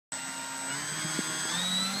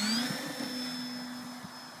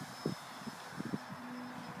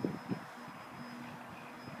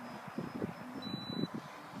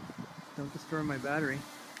destroy my battery.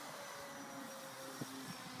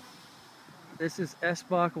 This is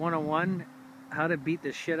sbach 101, how to beat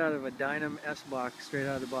the shit out of a dynam sbach straight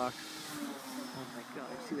out of the box. Oh my god,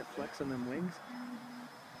 you see the flex on them wings?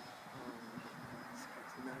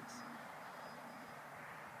 That's nuts.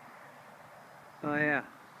 Oh yeah,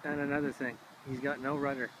 and another thing, he's got no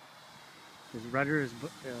rudder. His rudder is,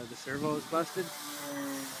 the servo is busted.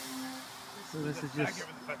 So this is just...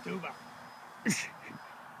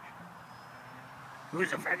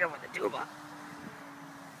 Who's a figure with a tuba?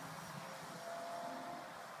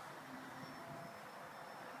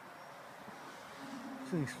 This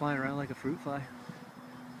thing's flying around like a fruit fly.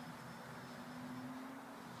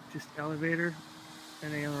 Just elevator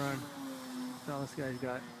and aileron. That's all this guy's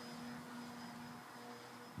got.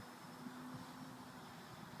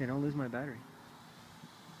 Hey, don't lose my battery.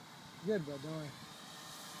 Good, bud, don't worry.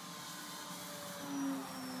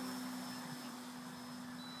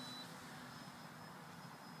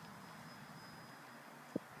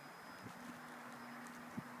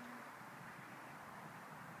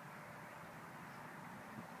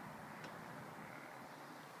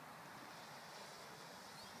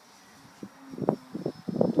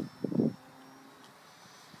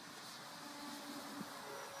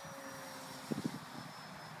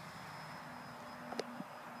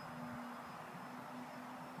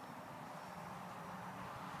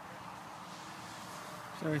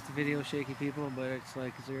 Sorry if the video's shaky, people, but it's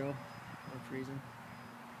like 0 or freezing.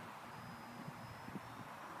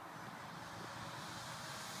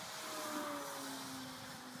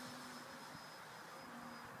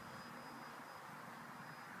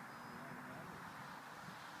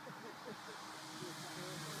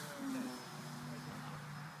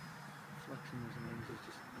 Flexing those wings is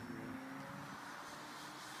just unreal.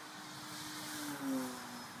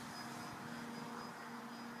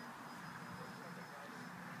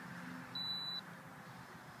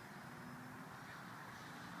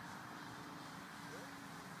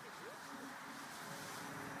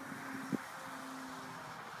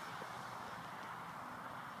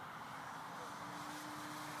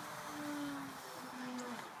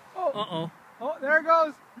 Uh-oh. Oh, there it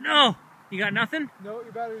goes. No! You got nothing? No,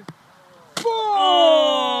 your battery's...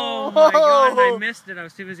 Oh my god, I missed it. I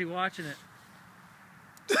was too busy watching it.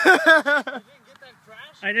 You didn't get that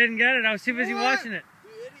crash? I didn't get it. I was too busy watching it.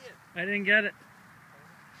 You idiot. I didn't get it.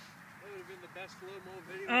 That would have been the best slow-mo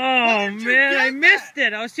video. Oh man, I missed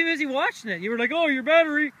it. I was too busy watching it. You were like, oh, your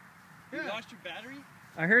battery. You lost your battery?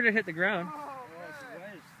 I heard it hit the ground.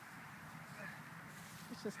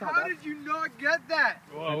 How did you not get that?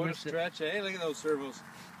 Whoa, what a stretch, eh? Look at those servos.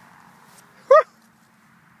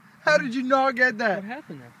 How did you not get that? What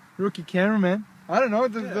happened there? Rookie cameraman. I don't know.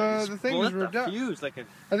 The thing was ripped out. Fuse like a...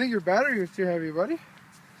 I think your battery was too heavy, buddy.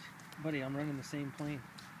 Buddy, I'm running the same plane.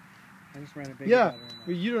 I just ran a big Yeah, battery.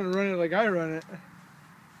 but you don't run it like I run it.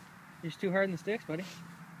 You're just too hard in the sticks, buddy.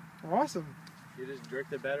 Awesome. You just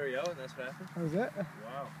jerked the battery out and that's what happened? How's that?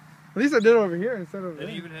 Wow. At least I did it over here instead of... And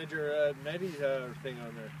you even had your 90s thing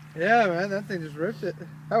on there. Yeah, man, that thing just ripped it.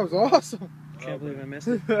 That was awesome. Can't believe I missed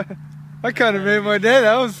it. I kind of made my day.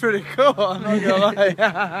 That was pretty cool. I'm not gonna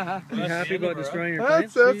lie. You happy about destroying your plane?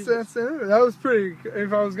 That was pretty.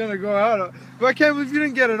 If I was gonna go out, but I can't believe you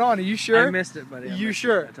didn't get it on. Are you sure? I missed it, buddy. You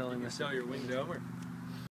sure? I totally missed it. You saw your wing down.